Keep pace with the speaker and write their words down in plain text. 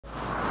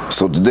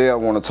So today I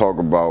want to talk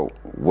about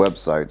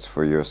websites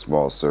for your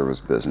small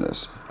service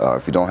business.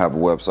 If you don't have a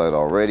website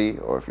already,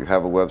 or if you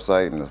have a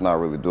website and it's not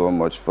really doing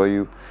much for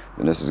you,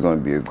 then this is going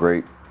to be a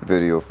great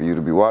video for you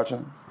to be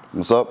watching.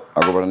 What's up?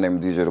 I go by the name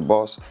of DJ The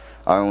Boss.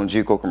 I own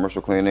G-Co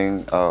Commercial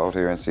Cleaning out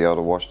here in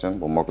Seattle, Washington.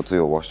 Well,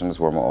 Mukilteo, Washington is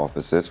where my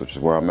office sits, which is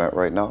where I'm at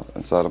right now,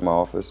 inside of my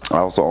office. I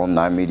also own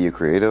 9 Media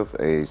Creative,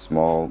 a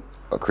small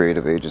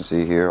creative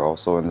agency here,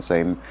 also in the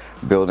same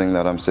building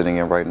that I'm sitting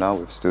in right now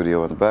with a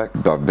studio in the back.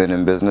 I've been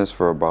in business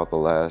for about the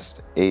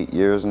last 8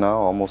 years now,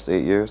 almost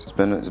 8 years. It's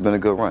been a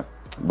good run.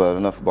 But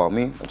enough about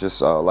me. I just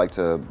like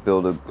to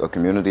build a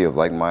community of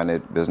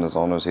like-minded business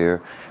owners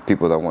here,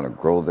 people that want to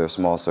grow their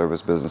small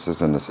service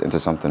businesses into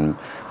something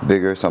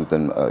bigger,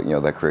 something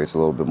that creates a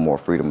little bit more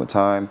freedom of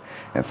time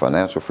and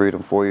financial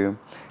freedom for you,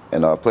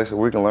 and a place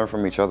where we can learn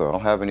from each other. I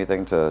don't have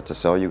anything to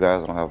sell you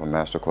guys. I don't have a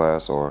master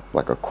class or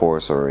like a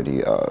course or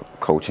any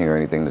coaching or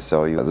anything to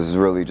sell you. This is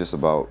really just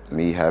about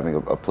me having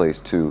a place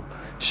to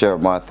share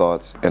my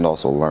thoughts and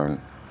also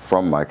learn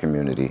from my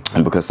community.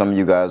 And because some of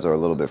you guys are a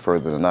little bit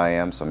further than I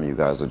am, some of you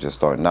guys are just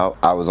starting out,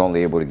 I was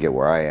only able to get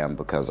where I am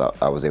because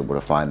I was able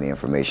to find the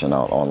information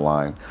out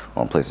online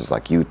on places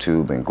like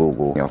YouTube and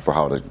Google, for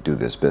how to do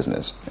this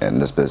business.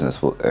 And this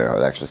business will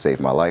actually save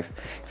my life.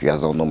 If you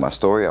guys don't know my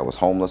story, I was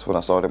homeless when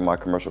I started my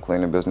commercial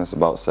cleaning business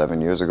about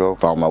 7 years ago.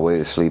 Found my way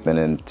to sleeping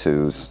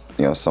into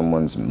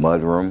someone's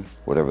mud room,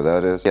 whatever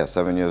that is. Yeah,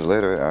 7 years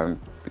later,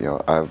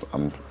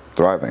 I'm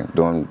thriving,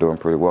 doing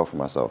pretty well for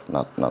myself.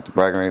 Not to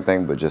brag or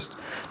anything, but just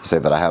to say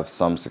that I have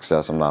some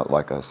success. I'm not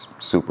like a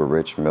super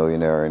rich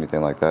millionaire or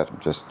anything like that.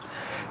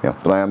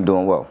 But I am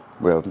doing well.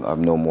 I have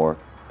no more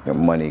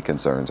money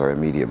concerns or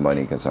immediate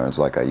money concerns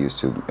like I used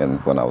to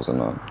when I was in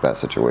that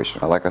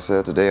situation. Like I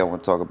said, today I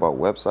want to talk about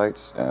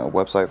websites and a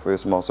website for your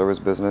small service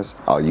business.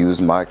 I'll use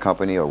my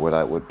company or what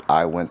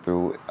I went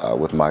through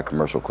with my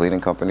commercial cleaning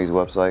company's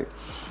website,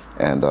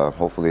 and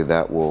hopefully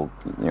that will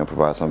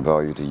provide some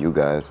value to you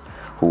guys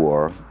who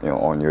are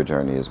on your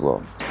journey as well.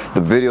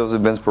 The videos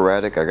have been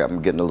sporadic.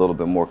 I'm getting a little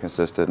bit more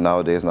consistent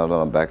nowadays now that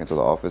I'm back into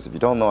the office. If you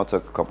don't know, I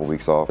took a couple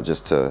weeks off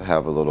just to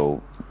have a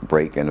little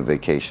break and a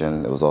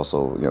vacation. It was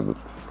also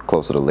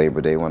closer to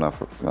Labor Day when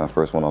I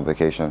first went on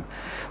vacation,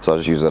 so I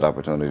just used that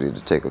opportunity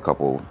to take a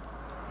couple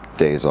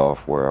days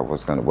off where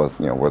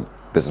where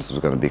business was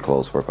going to be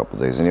closed for a couple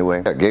of days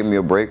anyway. It gave me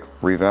a break,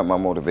 revamped my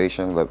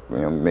motivation,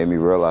 made me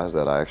realize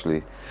that I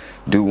actually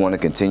do want to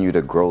continue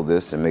to grow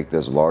this and make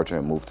this larger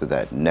and move to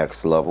that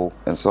next level.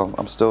 And so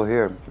I'm still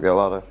here. We got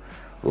a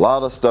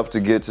lot of stuff to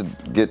get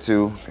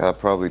to. Got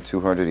probably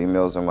 200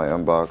 emails in my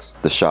inbox.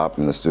 The shop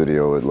and the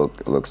studio, it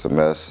looks a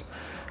mess.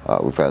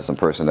 We've had some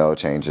personnel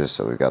changes,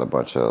 so we've got a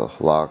bunch of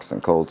locks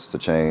and coats to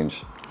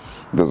change.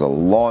 There's a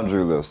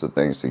laundry list of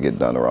things to get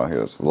done around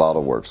here. It's a lot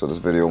of work, so this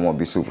video won't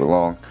be super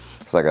long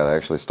because I gotta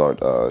actually start,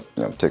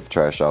 take the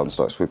trash out and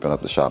start sweeping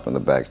up the shop in the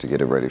back to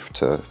get it ready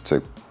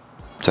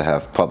to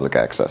have public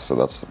access. So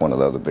that's one of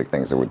the other big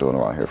things that we're doing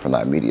around here for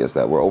 9 Media, is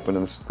that we're opening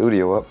the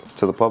studio up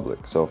to the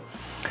public. So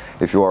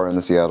if you are in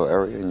the Seattle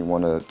area and you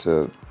want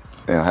to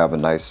have a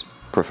nice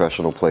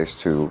professional place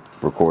to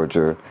record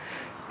your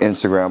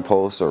Instagram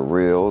posts or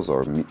reels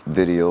or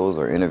videos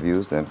or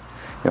interviews, then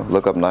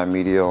look up 9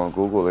 Media on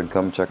Google and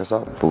come check us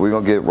out. But we're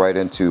gonna get right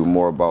into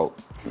more about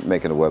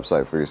making a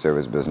website for your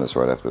service business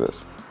right after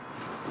this.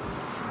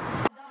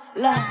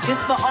 Look,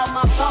 this for all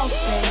my boss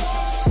days.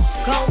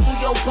 Go do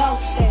your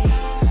boss days.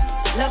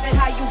 Loving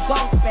how you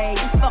boss, babe.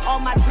 This for all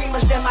my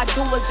dreamers and my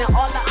doers and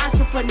all the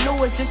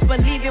entrepreneurs. Just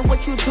believe in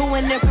what you're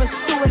doing and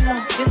pursuing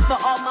them. This for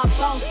all my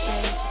boss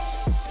days.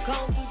 Go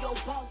do your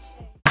boss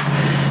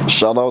days.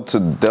 Shout out to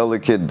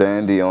Delicate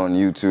Dandy on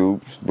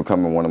YouTube,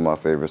 becoming one of my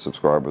favorite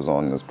subscribers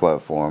on this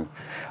platform.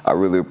 I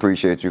really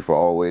appreciate you for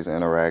always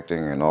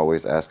interacting and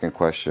always asking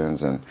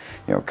questions and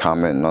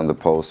commenting on the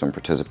posts and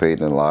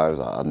participating in lives.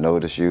 I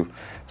notice you,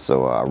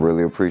 so I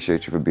really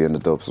appreciate you for being a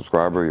dope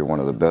subscriber. You're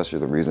one of the best.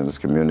 You're the reason this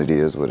community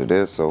is what it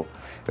is. So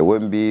it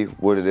wouldn't be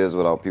what it is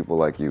without people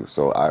like you.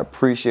 So I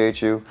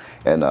appreciate you.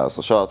 And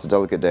so shout out to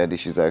Delicate Dandy.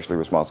 She's actually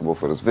responsible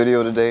for this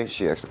video today.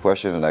 She asked a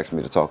question and asked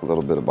me to talk a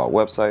little bit about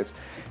websites.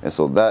 And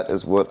so that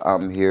is what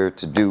I'm here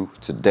to do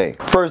today.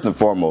 First and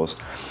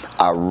foremost,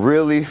 I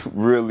really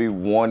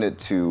wanted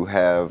to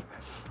have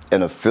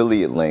an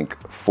affiliate link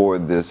for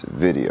this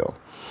video.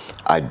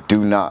 I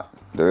do not.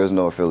 There is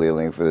no affiliate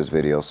link for this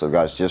video. So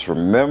guys, just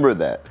remember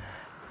that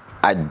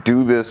I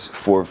do this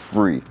for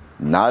free.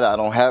 I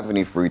don't have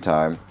any free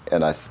time,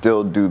 and I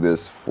still do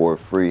this for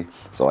free.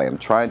 So I am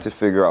trying to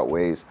figure out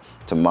ways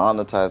to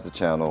monetize the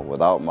channel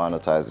without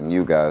monetizing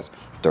you guys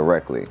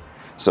directly.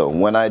 So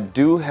when I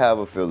do have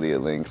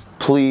affiliate links,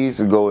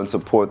 please go and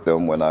support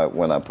them when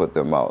I put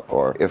them out.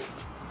 Or if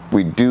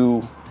we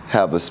do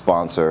have a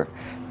sponsor,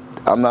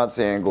 I'm not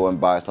saying go and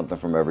buy something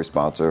from every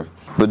sponsor,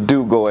 but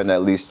do go and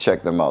at least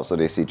check them out so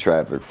they see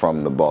traffic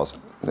from the boss,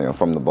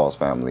 from the Boss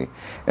family,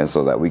 and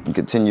so that we can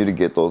continue to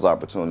get those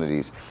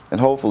opportunities. And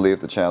hopefully, if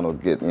the channel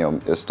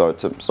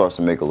starts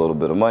to make a little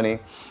bit of money,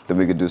 then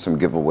we could do some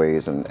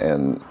giveaways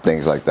and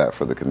things like that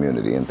for the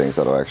community, and things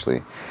that'll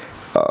actually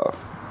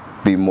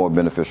be more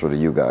beneficial to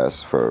you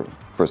guys for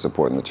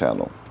supporting the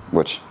channel,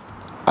 which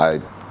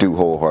I do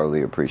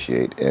wholeheartedly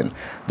appreciate. And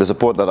the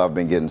support that I've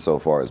been getting so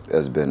far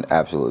has been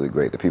absolutely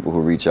great. The people who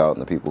reach out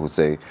and the people who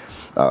say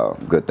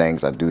good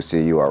things, I do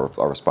see you.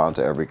 I respond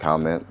to every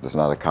comment. There's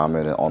not a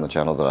comment on the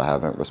channel that I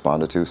haven't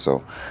responded to,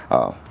 so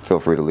feel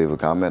free to leave a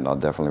comment and I'll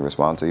definitely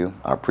respond to you.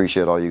 I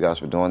appreciate all you guys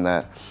for doing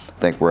that. I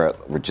think we're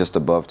just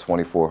above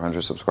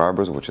 2,400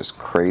 subscribers, which is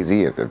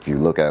crazy. If you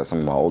look at some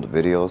of my old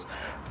videos,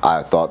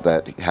 I thought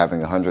that having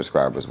 100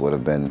 subscribers would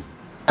have been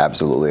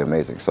absolutely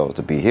amazing. So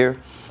to be here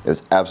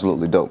is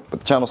absolutely dope. But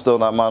the channel's still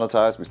not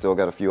monetized. We still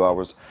got a few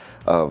hours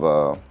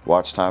of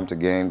watch time to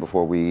gain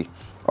before we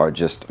are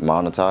just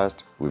monetized.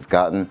 We've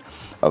gotten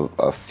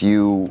a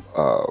few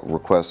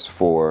requests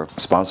for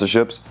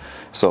sponsorships,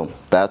 so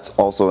that's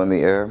also in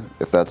the air.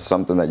 If that's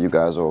something that you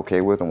guys are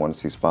okay with and want to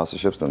see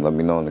sponsorships, then let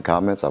me know in the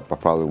comments. I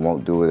probably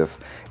won't do it if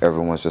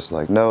everyone's just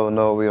like, no,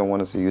 we don't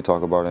want to see you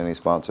talk about any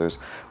sponsors.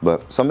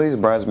 But some of these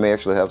brands may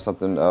actually have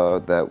something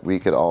that we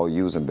could all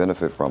use and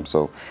benefit from,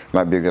 so it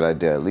might be a good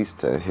idea at least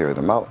to hear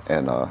them out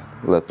and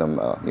let them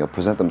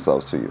present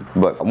themselves to you.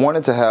 But I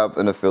wanted to have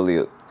an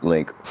affiliate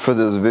link for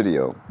this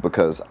video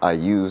because I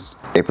use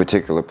a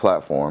particular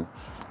platform,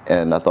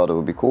 and I thought it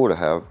would be cool to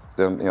have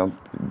them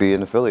be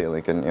an affiliate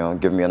link and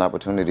give me an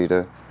opportunity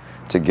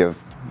to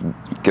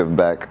give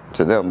back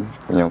to them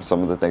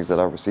some of the things that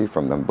I received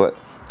from them. But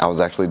I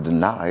was actually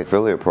denied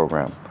affiliate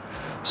program,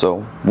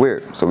 so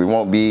weird. So we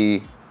won't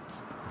be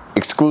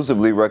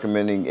exclusively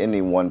recommending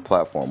any one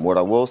platform. What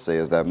I will say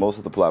is that most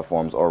of the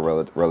platforms are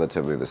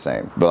relatively the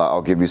same, but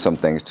I'll give you some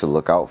things to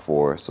look out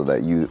for so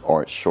that you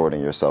aren't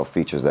shorting yourself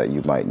features that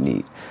you might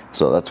need.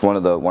 So that's one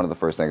of the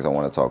first things I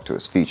want to talk to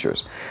is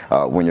features.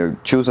 When you're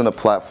choosing a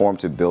platform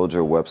to build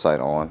your website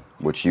on,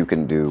 which you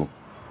can do,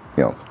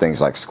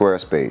 things like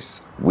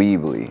Squarespace,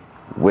 Weebly,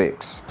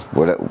 Wix,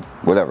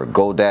 whatever,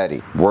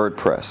 GoDaddy,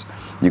 WordPress.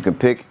 You can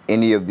pick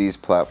any of these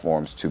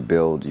platforms to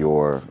build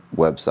your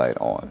website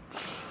on.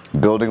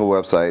 Building a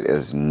website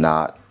is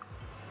not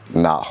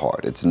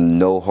hard. It's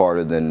no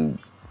harder than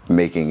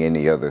making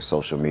any other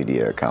social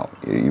media account.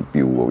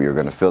 You're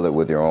going to fill it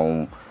with your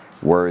own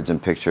words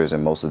and pictures,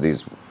 and most of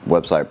these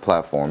website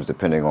platforms,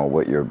 depending on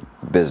what your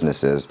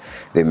business is,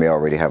 they may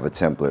already have a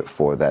template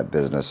for that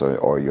business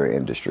or your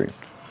industry.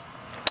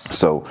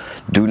 So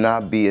do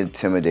not be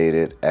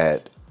intimidated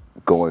at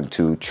going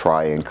to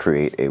try and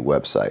create a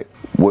website.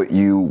 What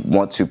you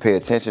want to pay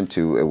attention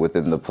to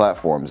within the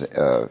platforms,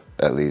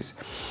 at least,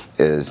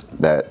 is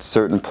that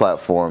certain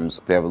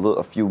platforms, they have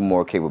a few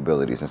more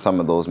capabilities, and some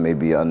of those may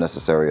be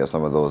unnecessary, or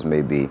some of those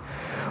may be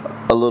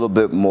a little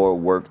bit more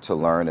work to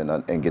learn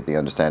and get the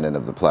understanding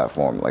of the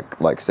platform.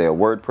 Like say a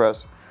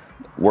WordPress.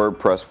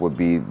 WordPress would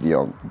be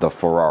the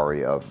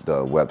Ferrari of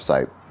the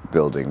website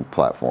building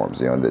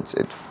platforms.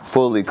 It's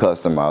fully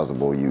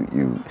customizable.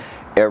 You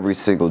every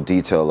single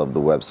detail of the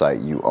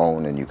website you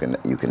own and you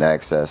can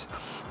access,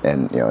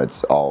 and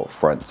it's all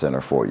front and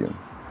center for you.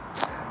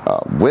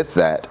 With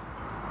that,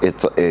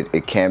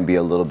 it can be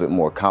a little bit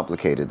more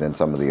complicated than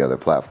some of the other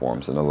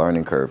platforms, and the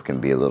learning curve can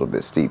be a little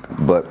bit steep.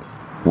 But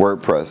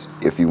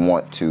WordPress, if you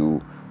want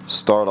to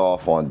start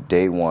off on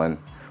day one,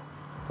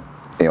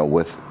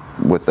 with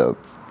a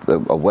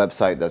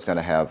website that's going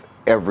to have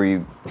every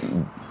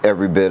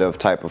bit of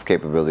type of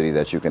capability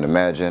that you can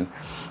imagine,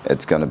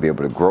 it's going to be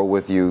able to grow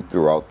with you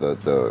throughout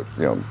the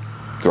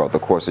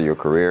course of your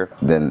career,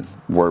 then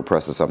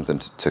WordPress is something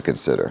to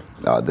consider.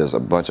 There's a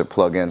bunch of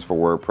plugins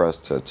for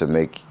WordPress to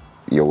make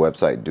your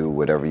website do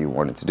whatever you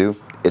want it to do.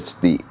 It's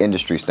the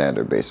industry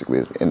standard, basically,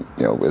 is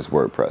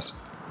WordPress.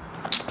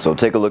 So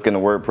take a look into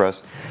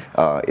WordPress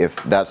if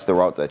that's the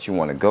route that you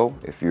want to go.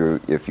 If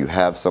you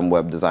have some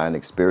web design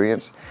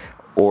experience,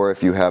 or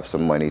if you have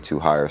some money to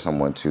hire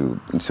someone to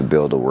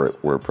build a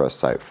WordPress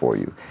site for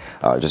you.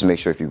 Just make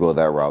sure if you go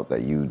that route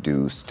that you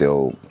do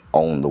still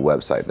own the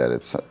website, that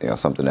it's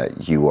something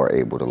that you are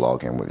able to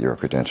log in with your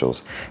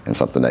credentials and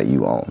something that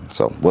you own.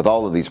 So with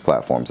all of these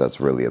platforms, that's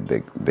really a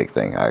big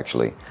thing. I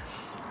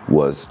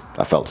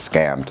felt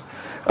scammed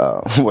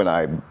when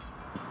I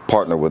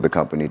partnered with the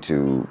company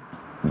to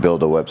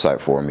build a website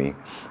for me,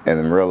 and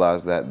then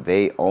realized that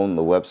they own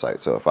the website.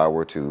 So if I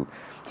were to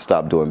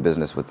stop doing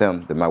business with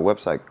them, then my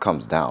website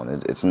comes down.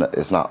 It's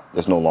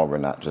no longer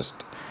not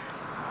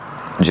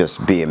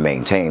just being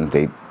maintained.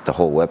 The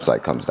whole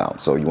website comes down.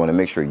 So you want to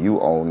make sure you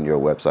own your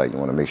website. You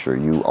want to make sure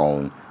you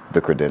own the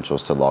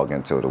credentials to log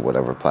into it, or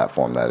whatever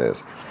platform that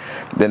is.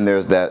 Then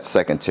there's that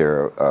second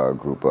tier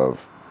group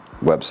of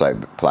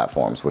website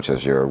platforms, which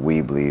is your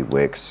Weebly,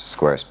 Wix,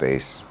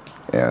 Squarespace,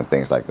 and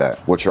things like that,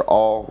 which are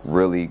all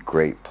really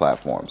great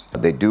platforms.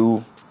 They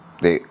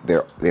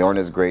aren't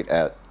as great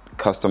at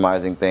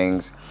customizing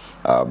things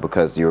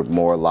because you're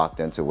more locked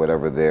into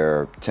whatever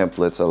their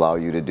templates allow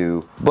you to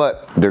do,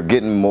 but they're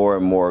getting more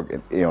and more,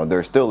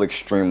 they're still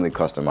extremely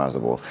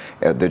customizable.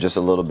 They're just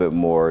a little bit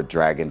more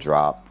drag and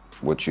drop,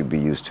 what you'd be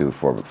used to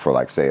for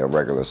like, say, a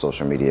regular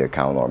social media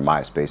account, or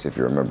MySpace, if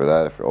you remember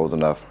that, if you're old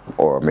enough.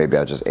 Or maybe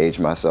I just aged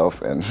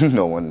myself and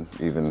no one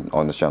even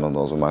on this channel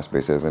knows what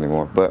MySpace is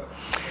anymore. But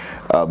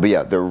But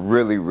yeah, they're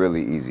really,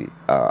 really easy.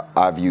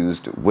 I've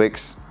used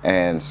Wix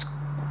and,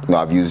 no, I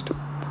have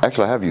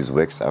used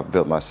Wix. I've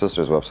built my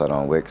sister's website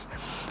on Wix.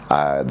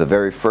 The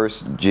very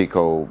first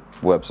G-Code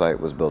website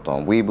was built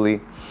on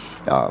Weebly.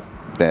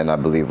 Then I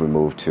believe we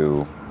moved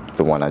to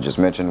the one I just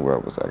mentioned where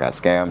I got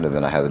scammed, and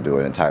then I had to do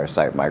an entire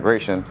site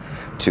migration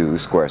to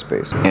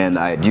Squarespace. And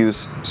I had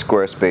used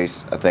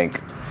Squarespace, I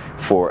think,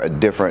 for a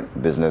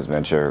different business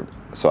venture,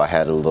 so I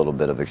had a little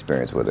bit of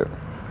experience with it.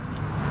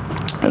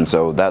 And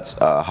so that's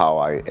how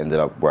I ended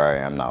up where I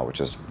am now, which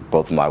is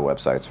both of my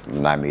websites,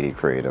 9Media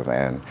Creative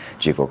and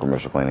G-Code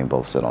Commercial Cleaning,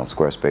 both sit on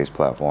Squarespace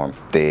platform.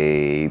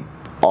 They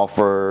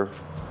offer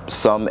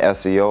some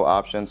SEO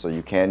options, so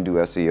you can do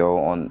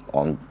SEO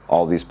on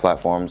all these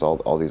platforms,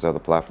 all these other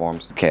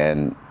platforms. You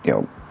can,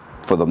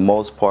 for the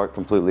most part,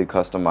 completely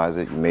customize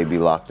it. You may be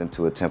locked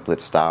into a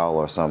template style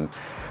or some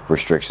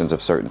restrictions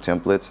of certain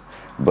templates,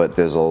 but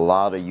there's a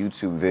lot of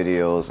YouTube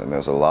videos and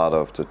there's a lot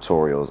of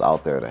tutorials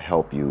out there to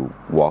help you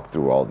walk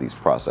through all these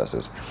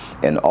processes.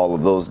 And all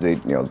of those,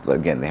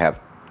 again, they have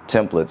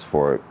templates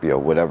for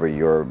whatever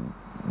your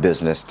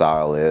business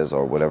style is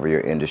or whatever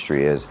your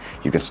industry is.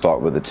 You can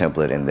start with a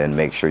template and then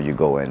make sure you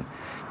go and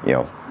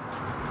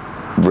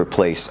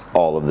replace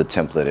all of the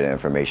templated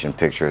information,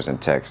 pictures and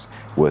text,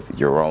 with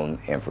your own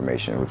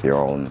information, with your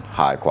own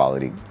high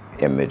quality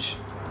image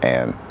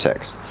and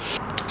text.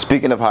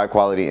 Speaking of high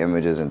quality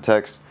images and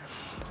text,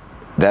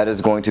 that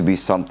is going to be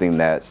something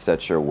that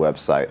sets your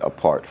website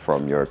apart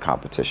from your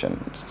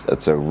competition.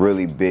 It's a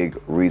really big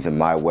reason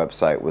my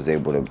website was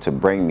able to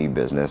bring me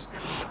business,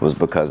 was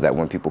because that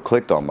when people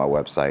clicked on my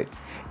website,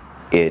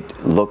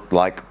 it looked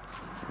like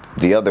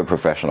the other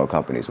professional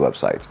companies'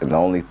 websites. And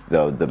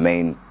the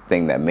main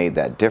thing that made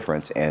that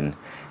difference in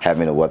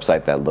having a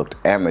website that looked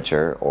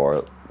amateur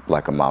or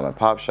like a mom and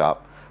pop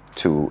shop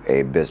to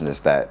a business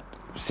that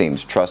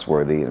seems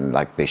trustworthy and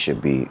like they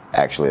should be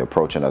actually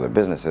approaching other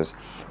businesses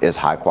is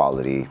high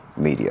quality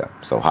media.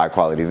 So high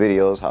quality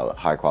videos,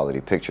 high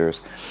quality pictures,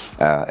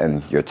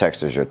 and your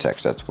text is your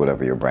text. That's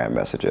whatever your brand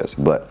message is.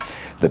 But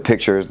the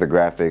pictures, the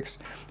graphics,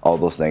 all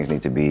those things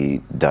need to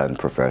be done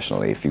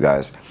professionally. If you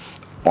guys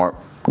aren't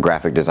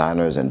graphic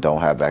designers and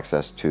don't have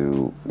access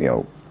to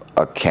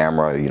a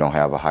camera, you don't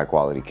have a high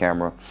quality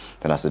camera,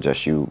 then I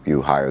suggest you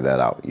hire that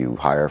out. You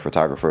hire a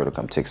photographer to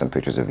come take some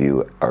pictures of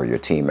you or your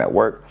team at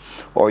work,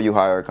 or you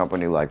hire a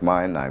company like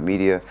mine,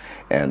 9Media,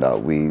 and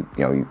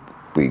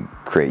we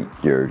create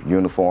your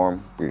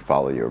uniform. We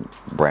follow your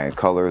brand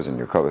colors and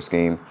your color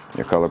scheme,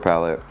 your color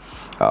palette.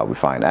 We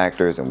find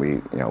actors and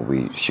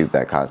we shoot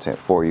that content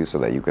for you so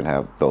that you can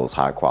have those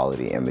high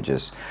quality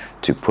images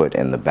to put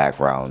in the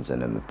backgrounds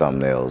and in the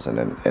thumbnails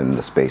and in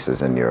the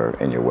spaces in your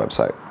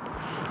website.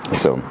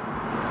 So,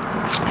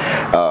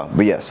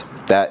 but yes,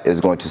 that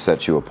is going to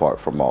set you apart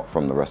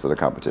from the rest of the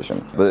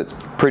competition. But it's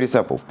pretty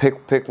simple.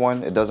 Pick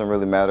one. It doesn't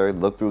really matter.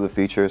 Look through the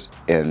features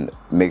and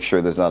make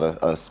sure there's not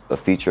a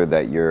feature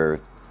that you're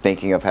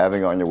thinking of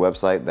having on your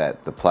website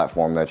that the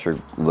platform that you're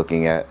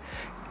looking at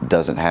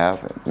doesn't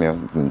have.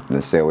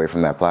 Then stay away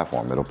from that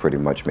platform. It'll pretty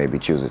much maybe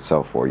choose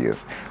itself for you. If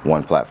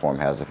one platform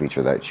has a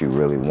feature that you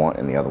really want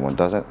and the other one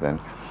doesn't, then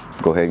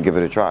go ahead and give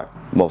it a try.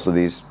 Most of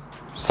these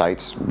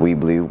sites,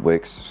 Weebly,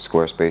 Wix,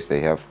 Squarespace, they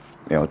have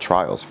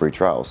trials, free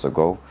trials. So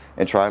go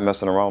and try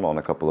messing around on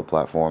a couple of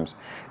platforms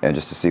and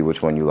just to see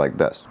which one you like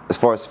best. As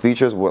far as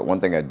features,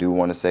 one thing I do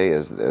want to say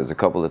is there's a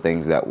couple of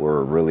things that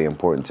were really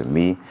important to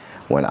me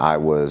when I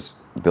was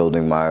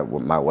building my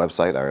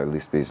website, or at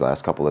least these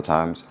last couple of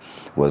times,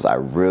 was I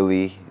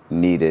really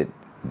needed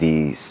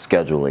the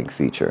scheduling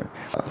feature.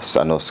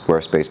 So I know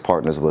Squarespace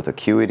partners with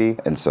Acuity,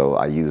 and so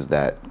I use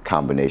that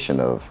combination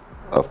of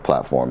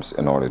platforms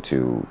in order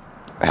to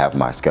have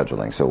my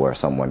scheduling, so where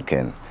someone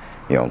can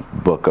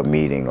book a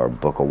meeting or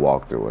book a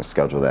walkthrough and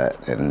schedule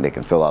that, and they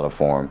can fill out a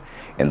form,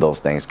 and those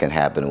things can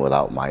happen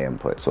without my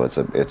input. So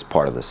it's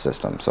part of the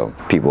system. So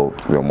people,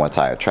 once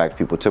I attract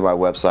people to my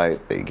website,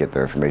 they get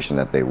their information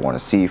that they want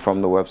to see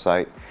from the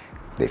website.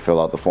 They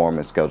fill out the form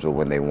and schedule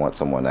when they want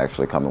someone to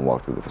actually come and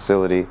walk through the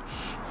facility.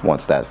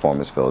 Once that form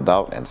is filled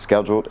out and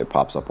scheduled, it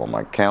pops up on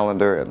my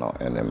calendar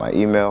and in my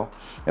email,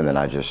 and then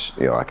I just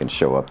I can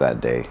show up that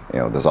day.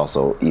 There's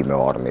also email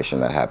automation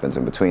that happens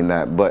in between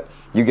that, but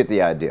you get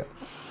the idea.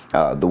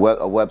 A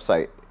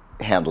website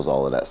handles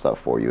all of that stuff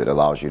for you. It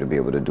allows you to be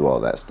able to do all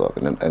that stuff,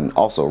 and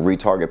also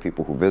retarget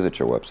people who visit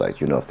your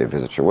website. If they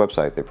visit your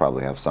website, they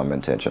probably have some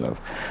intention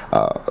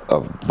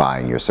of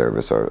buying your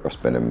service or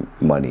spending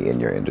money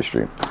in your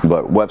industry.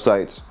 But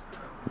websites,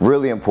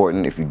 really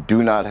important. If you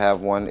do not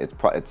have one,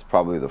 it's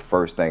probably the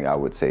first thing I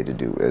would say to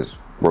do is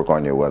work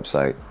on your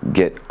website,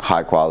 get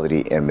high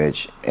quality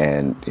image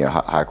and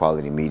high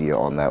quality media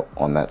on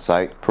that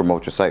site.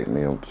 Promote your site.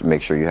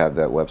 Make sure you have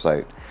that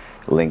website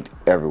linked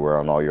everywhere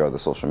on all your other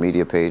social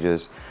media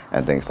pages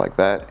and things like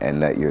that,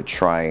 and that you're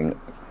trying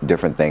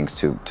different things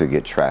to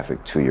get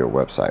traffic to your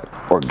website.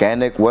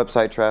 Organic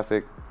website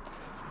traffic.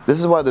 This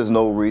is why there's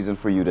no reason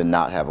for you to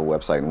not have a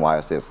website, and why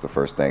I say it's the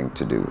first thing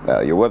to do.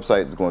 Your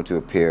website is going to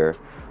appear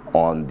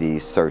on the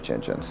search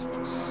engines.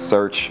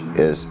 Search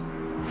is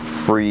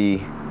free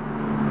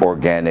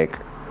organic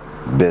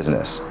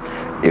business.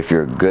 If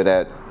you're good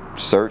at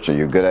search, or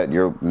you're good at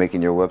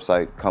making your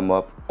website come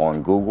up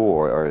on Google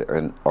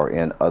or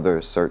in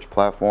other search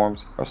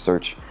platforms or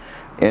search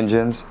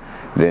engines,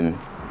 then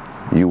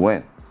you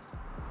win.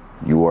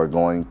 You're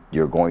going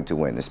to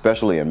win,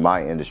 especially in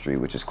my industry,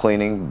 which is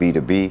cleaning,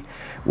 B2B,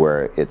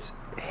 where it's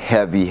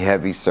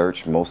heavy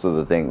search. Most of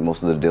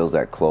the deals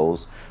that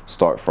close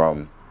start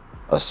from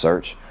a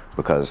search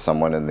because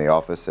someone in the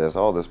office says,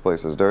 "Oh, this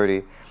place is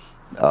dirty.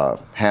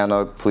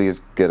 Hannah,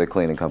 please get a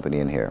cleaning company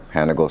in here."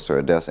 Hannah goes to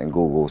her desk and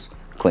Googles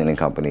cleaning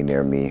company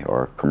near me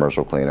or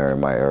commercial cleaner in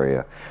my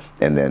area,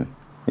 and then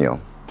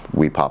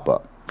we pop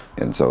up.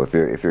 And so if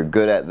you're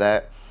good at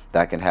that,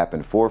 that can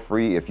happen for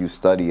free if you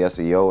study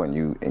SEO and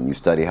you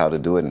study how to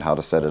do it and how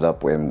to set it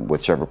up in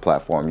whichever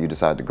platform you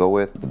decide to go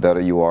with. The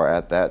better you are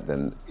at that,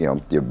 then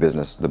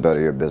the better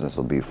your business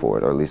will be for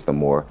it, or at least the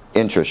more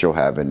interest you'll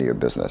have into your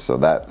business. So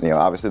that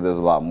obviously there's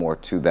a lot more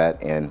to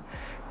that, and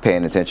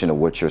paying attention to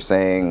what you're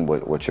saying,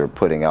 what you're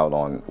putting out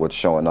on, what's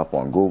showing up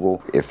on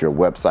Google. If your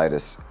website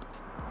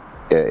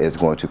is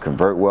going to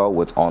convert well,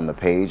 what's on the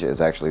page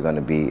is actually going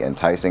to be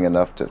enticing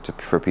enough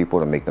for people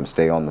to make them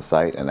stay on the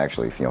site and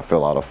actually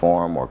fill out a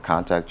form or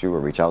contact you or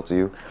reach out to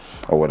you,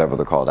 or whatever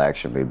the call to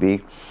action may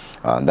be.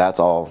 That's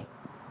all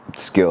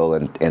skill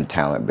and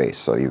talent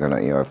based. So you're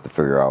gonna have to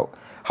figure out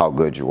how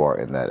good you are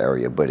in that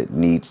area, but it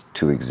needs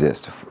to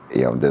exist.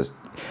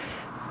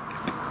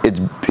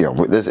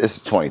 This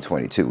is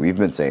 2022. We've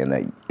been saying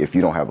that if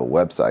you don't have a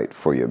website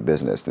for your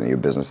business, then your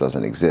business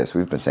doesn't exist.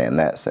 We've been saying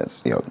that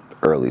since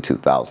early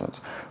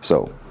 2000s.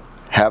 So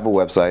have a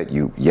website.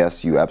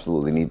 You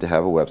absolutely need to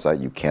have a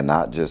website. You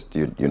cannot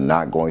you're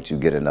not going to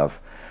get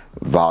enough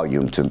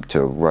volume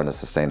to run a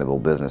sustainable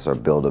business or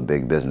build a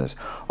big business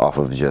off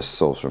of just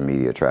social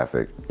media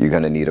traffic. You're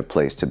going to need a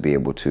place to be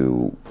able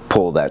to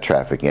pull that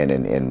traffic in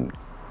and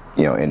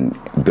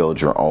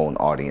build your own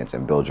audience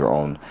and build your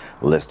own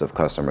list of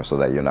customers, so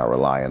that you're not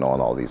relying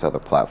on all these other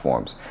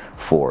platforms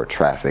for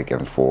traffic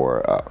and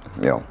for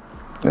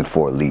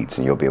leads,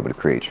 and you'll be able to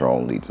create your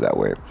own leads that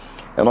way.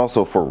 And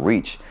also for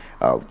reach,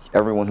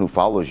 everyone who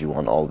follows you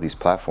on all of these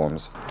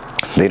platforms,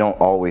 they don't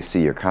always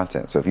see your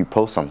content. So if you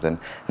post something,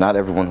 not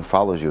everyone who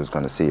follows you is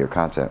going to see your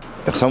content.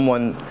 If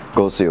someone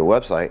goes to your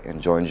website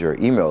and joins your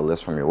email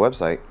list from your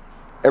website,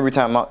 every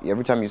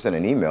time you send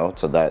an email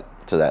to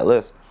that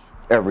list,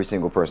 every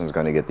single person is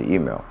going to get the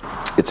email.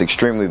 It's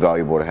extremely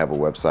valuable to have a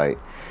website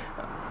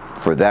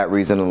for that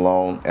reason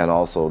alone, and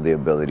also the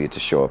ability to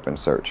show up in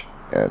search.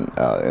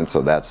 And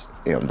so that's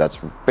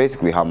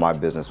basically how my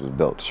business was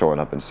built, showing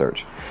up in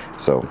search.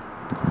 So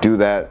do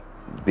that,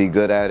 be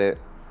good at it,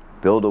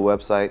 build a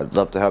website. I'd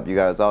love to help you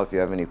guys out. If you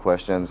have any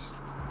questions,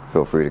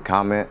 feel free to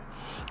comment.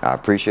 I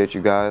appreciate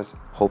you guys.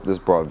 Hope this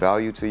brought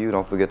value to you.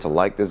 Don't forget to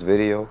like this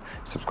video,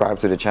 subscribe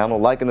to the channel.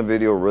 Liking the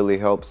video really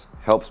helps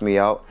me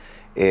out.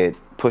 It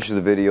pushes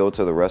the video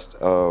to the rest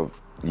of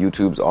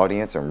YouTube's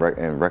audience and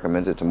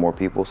recommends it to more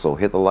people. So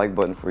hit the like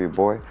button for your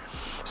boy,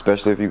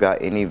 especially if you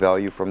got any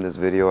value from this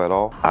video at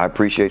all. I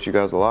appreciate you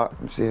guys a lot.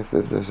 Let me see if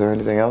there's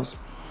anything else.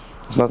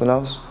 There's nothing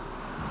else?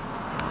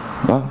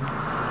 No?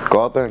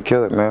 Go out there and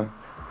kill it, man.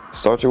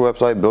 Start your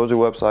website, build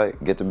your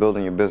website, get to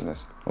building your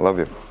business. I love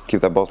you.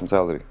 Keep that boss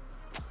mentality.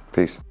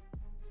 Peace.